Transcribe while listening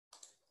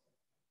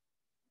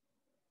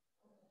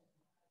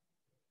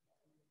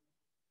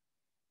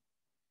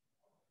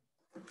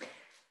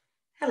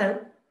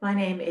Hello, my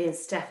name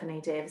is Stephanie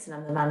Davies and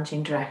I'm the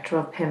Managing Director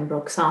of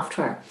Pimbrook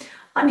Software.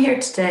 I'm here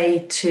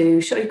today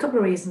to show you a couple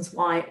of reasons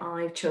why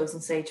I've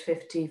chosen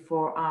Sage50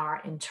 for our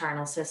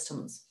internal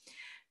systems.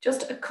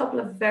 Just a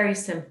couple of very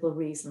simple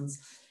reasons,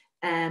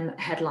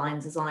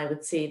 headlines as I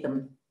would see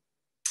them.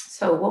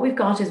 So what we've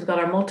got is we've got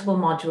our multiple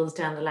modules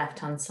down the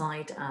left-hand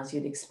side, as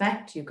you'd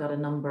expect. You've got a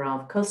number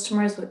of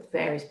customers with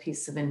various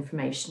pieces of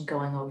information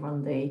going over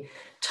on the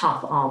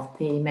top of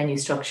the menu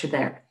structure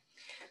there.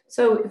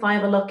 So if I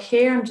have a look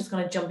here, I'm just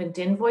going to jump into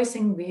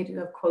invoicing. We do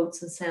have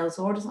quotes and sales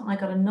orders, and I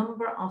got a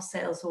number of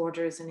sales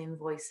orders and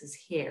invoices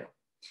here.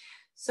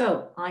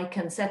 So I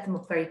can set them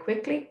up very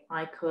quickly.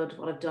 I could,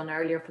 what I've done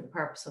earlier for the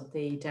purpose of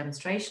the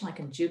demonstration, I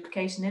can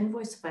duplicate an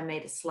invoice if I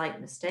made a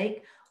slight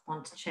mistake,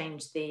 want to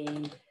change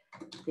the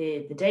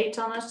date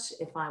on it,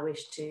 if I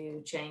wish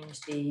to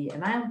change the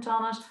amount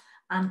on it,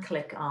 and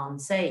click on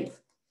save.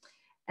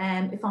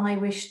 If I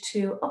wish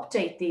to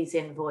update these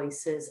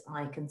invoices,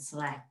 I can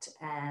select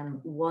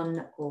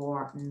one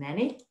or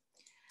many,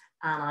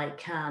 and I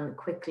can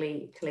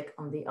quickly click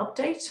on the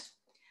update,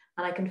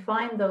 and I can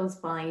find those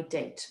by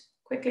date.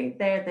 Quickly,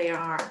 there they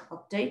are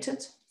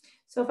updated.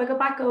 So if I go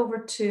back over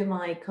to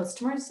my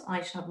customers,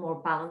 I should have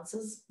more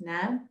balances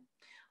now.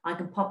 I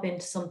can pop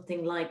into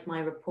something like my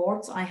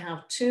reports. I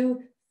have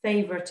two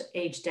favorite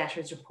age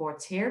debtors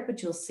reports here,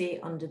 but you'll see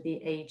under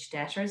the age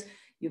debtors,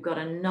 you've got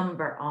a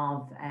number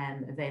of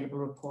available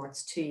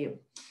reports to you.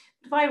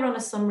 If I run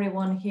a summary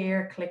one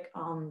here, click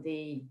on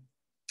the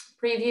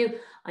preview,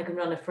 I can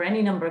run it for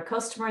any number of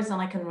customers and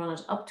I can run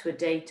it up to a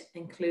date,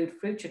 include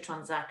future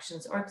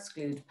transactions or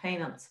exclude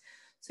payments.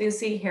 So you'll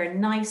see here,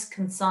 nice,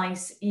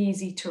 concise,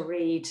 easy to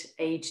read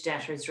age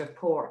debtors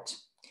report.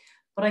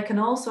 But I can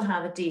also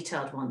have a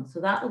detailed one. So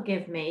that will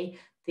give me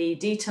the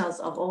details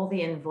of all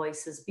the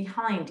invoices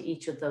behind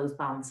each of those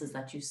balances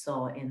that you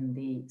saw in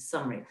the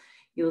summary.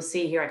 You'll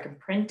see here I can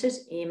print it,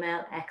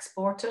 email,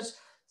 export it.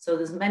 So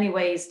there's many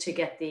ways to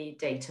get the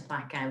data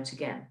back out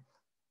again.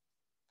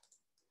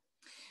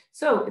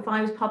 So if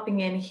I was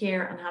popping in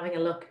here and having a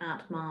look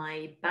at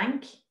my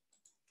bank,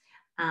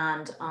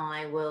 and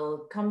I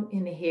will come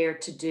in here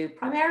to do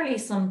primarily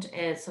some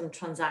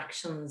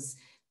transactions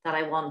that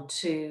I want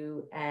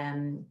to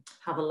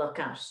have a look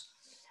at.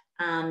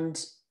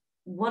 And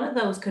one of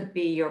those could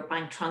be your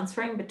bank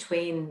transferring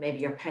between maybe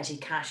your petty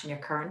cash and your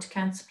current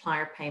account,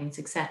 supplier payments,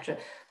 etc.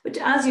 But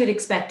as you'd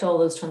expect all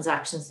those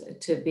transactions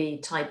to be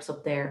types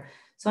up there.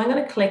 So I'm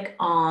going to click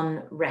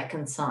on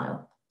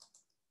reconcile.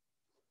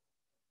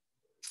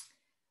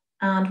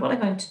 And what I'm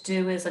going to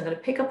do is I'm going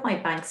to pick up my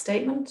bank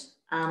statement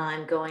and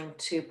I'm going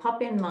to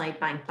pop in my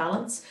bank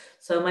balance.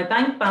 So my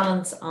bank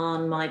balance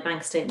on my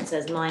bank statement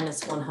says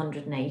minus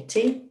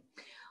 180.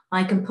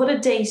 I can put a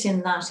date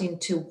in that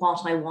into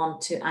what I want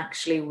to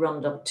actually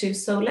round up to.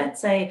 So let's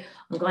say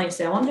I'm going to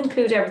say I want to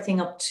include everything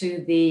up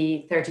to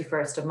the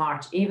 31st of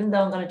March, even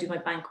though I'm going to do my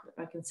bank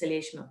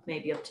reconciliation up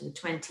maybe up to the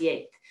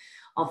 28th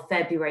of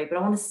February, but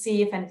I want to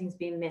see if anything's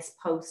been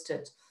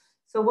misposted.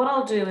 So what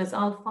I'll do is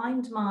I'll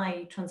find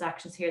my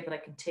transactions here that I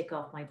can tick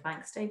off my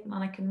bank statement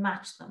and I can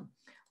match them.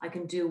 I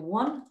can do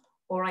one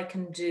or I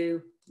can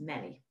do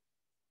many.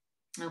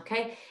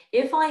 Okay,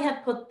 if I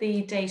had put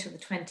the date of the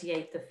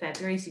 28th of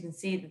February, so you can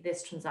see that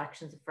this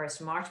transaction is the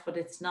 1st of March, but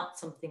it's not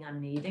something I'm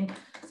needing.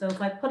 So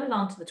if I put it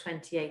onto the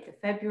 28th of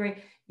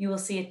February, you will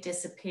see it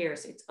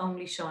disappears. It's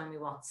only showing me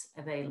what's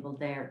available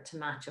there to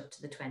match up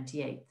to the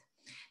 28th.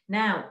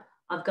 Now,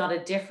 I've got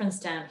a difference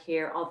down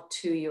here of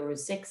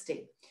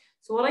 €2.60.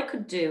 So what I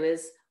could do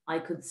is I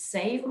could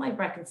save my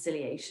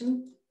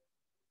reconciliation.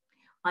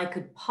 I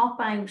could pop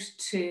out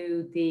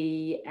to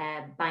the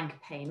bank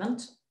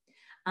payment.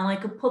 And I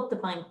could put the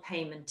bank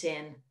payment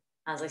in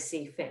as I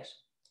see fit.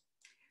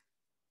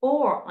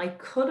 Or I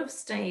could have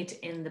stayed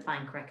in the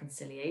bank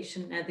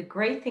reconciliation. Now, the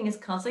great thing is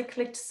because I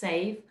clicked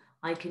save,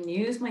 I can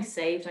use my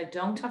saved. I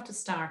don't have to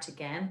start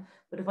again.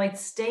 But if I'd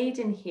stayed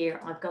in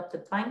here, I've got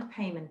the bank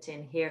payment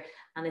in here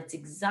and it's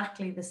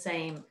exactly the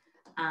same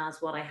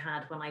as what I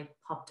had when I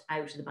popped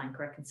out of the bank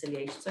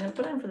reconciliation. So I'm going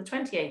to put in for the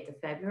 28th of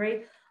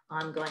February.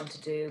 I'm going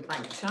to do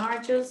bank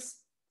charges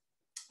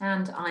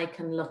and I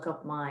can look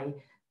up my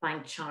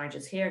bank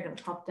charges here. I'm going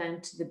to pop down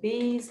to the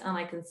B's and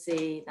I can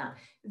see that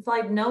if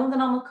I'd known the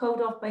normal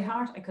code off by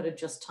heart, I could have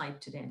just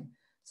typed it in.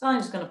 So I'm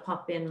just going to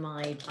pop in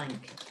my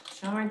bank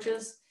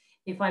charges.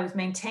 If I was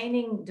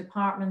maintaining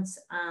departments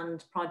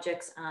and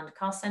projects and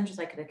cost centers,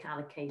 I could have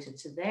allocated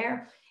to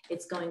there.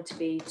 It's going to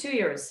be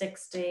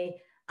 €2.60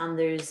 and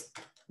there's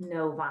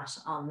no VAT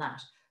on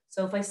that.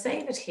 So if I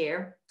save it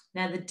here,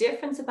 now the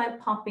difference about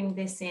popping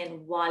this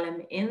in while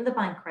I'm in the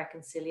bank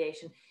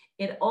reconciliation,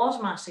 it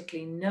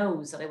automatically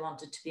knows that I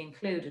want it to be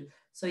included.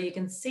 So you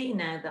can see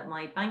now that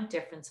my bank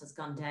difference has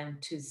gone down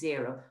to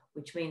 0,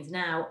 which means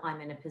now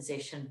I'm in a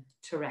position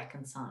to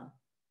reconcile.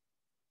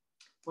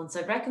 Once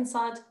I've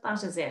reconciled,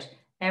 that is it.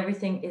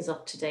 Everything is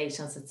up to date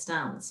as it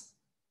stands.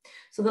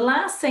 So the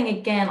last thing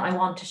again I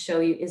want to show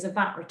you is a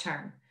VAT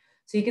return.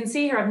 So you can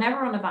see here I've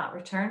never run a VAT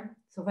return.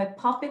 So if I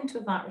pop into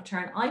a VAT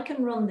return, I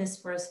can run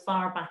this for as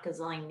far back as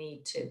I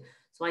need to.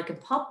 So I can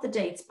pop the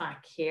dates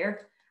back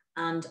here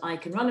and I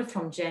can run it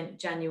from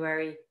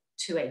January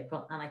to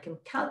April, and I can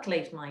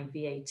calculate my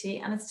VAT,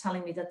 and it's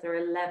telling me that there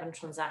are 11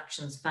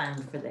 transactions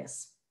found for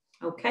this.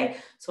 Okay,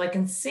 so I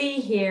can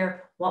see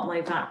here what my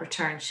VAT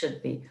return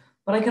should be,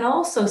 but I can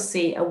also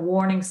see a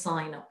warning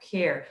sign up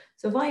here.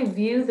 So if I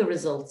view the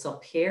results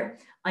up here,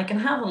 I can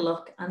have a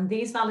look, and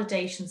these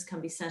validations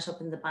can be set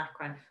up in the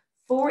background.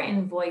 4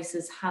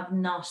 invoices have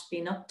not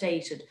been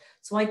updated.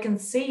 So I can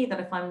see that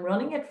if I'm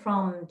running it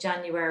from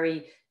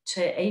January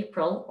to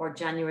April or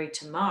January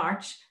to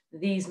March,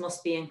 these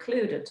must be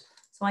included.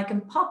 So I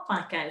can pop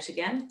back out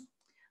again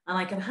and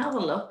I can have a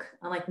look,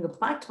 and I can go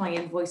back to my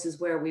invoices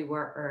where we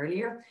were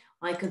earlier.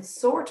 I could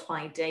sort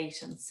by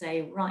date and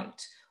say,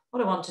 right,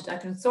 what I wanted, I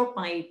can sort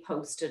by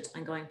posted.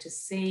 I'm going to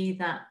see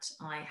that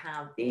I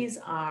have, these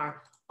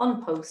are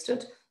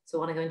unposted. So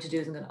what I'm going to do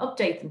is I'm going to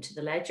update them to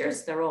the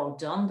ledgers. They're all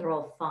done, they're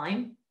all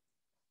fine.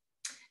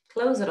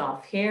 Close it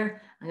off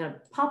here. I'm going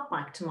to pop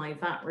back to my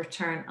VAT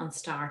return and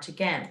start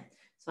again.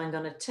 So I'm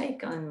going to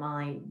take on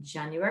my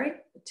January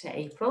to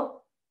April.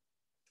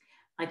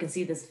 I can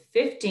see there's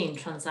 15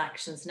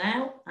 transactions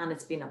now, and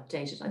it's been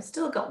updated. I've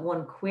still got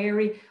 1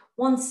 query,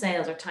 1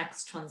 sales or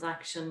tax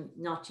transaction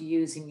not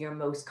using your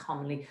most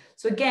commonly.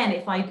 So again,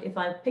 if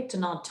I picked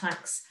an odd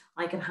tax,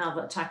 I can have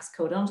a tax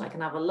code on it, I can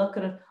have a look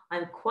at it.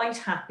 I'm quite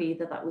happy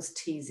that that was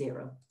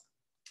T0.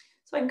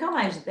 So I can come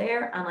out of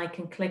there and I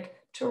can click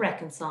to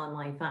reconcile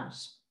my VAT.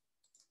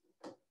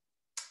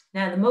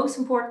 Now, the most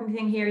important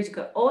thing here is you've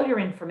got all your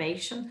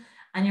information,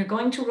 and you're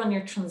going to run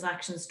your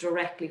transactions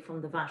directly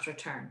from the VAT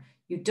return.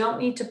 You don't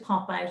need to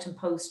pop out and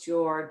post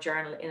your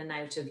journal in and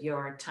out of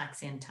your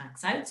tax in,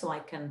 tax out. So I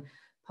can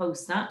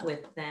post that with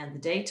then the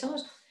date on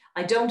it.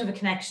 I don't have a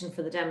connection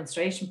for the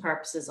demonstration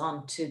purposes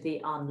onto the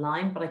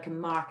online, but I can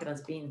mark it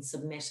as being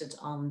submitted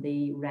on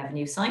the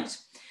revenue site.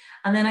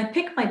 And then I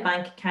pick my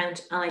bank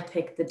account and I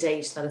pick the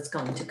date that it's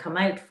going to come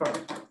out for.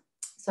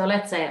 So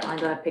let's say I'm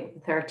going to pick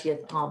the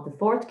 30th of the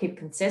 4th, keep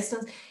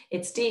consistent.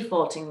 It's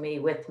defaulting me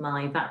with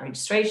my VAT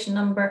registration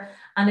number,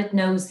 and it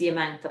knows the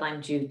amount that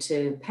I'm due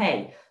to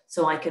pay.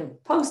 So I can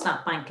post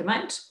that bank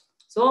amount.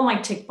 So all my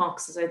tick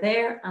boxes are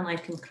there, and I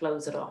can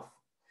close it off.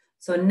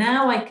 So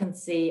now I can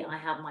see I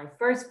have my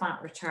first VAT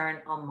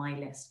return on my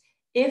list.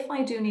 If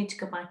I do need to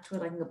go back to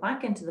it, I can go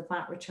back into the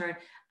VAT return,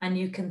 and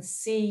you can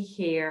see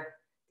here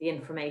the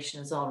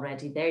information is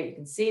already there. You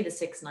can see the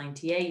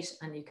 698,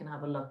 and you can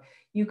have a look.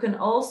 You can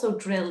also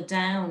drill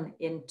down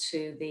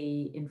into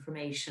the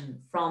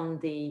information from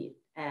the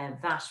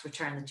VAT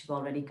return that you've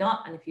already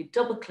got. And if you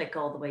double click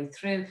all the way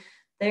through,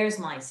 there's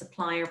my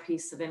supplier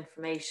piece of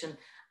information,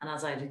 and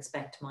as I'd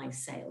expect, my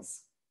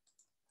sales.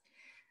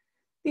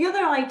 The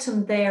other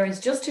item there is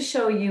just to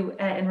show you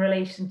in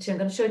relation to, I'm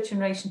going to show it in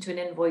relation to an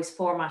invoice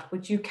format,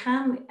 but you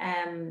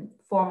can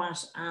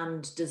format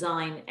and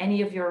design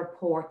any of your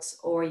reports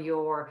or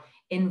your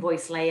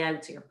invoice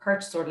layouts or your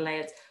purchase order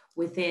layouts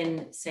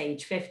within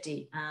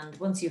Sage50. And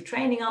once you've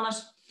training on it,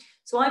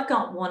 so I've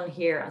got one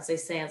here, as I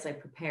say, as I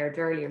prepared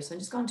earlier. So I'm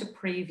just going to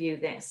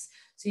preview this.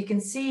 So you can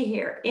see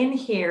here, in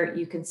here,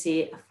 you can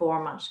see a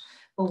format.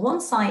 But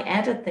once I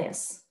edit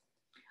this,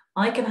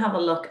 I can have a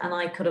look, and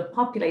I could have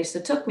populated.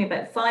 It took me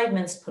about 5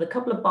 minutes to put a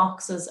couple of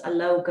boxes, a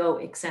logo,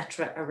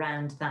 etc.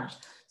 around that.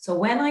 So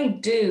when I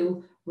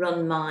do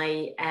run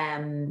my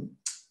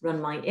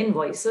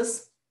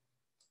invoices,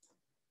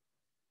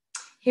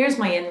 here's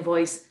my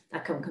invoice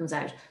that comes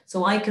out.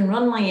 So I can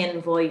run my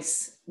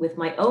invoice with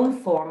my own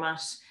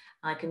format.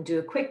 I can do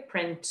a quick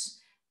print.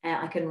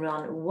 I can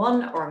run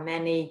one or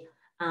many,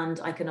 and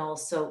I can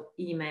also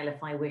email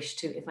if I wish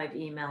to, if I've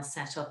email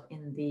set up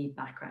in the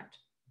background.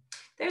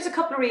 There's a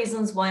couple of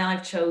reasons why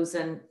I've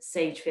chosen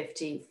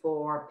Sage50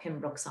 for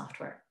Pimbrook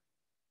Software.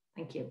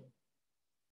 Thank you.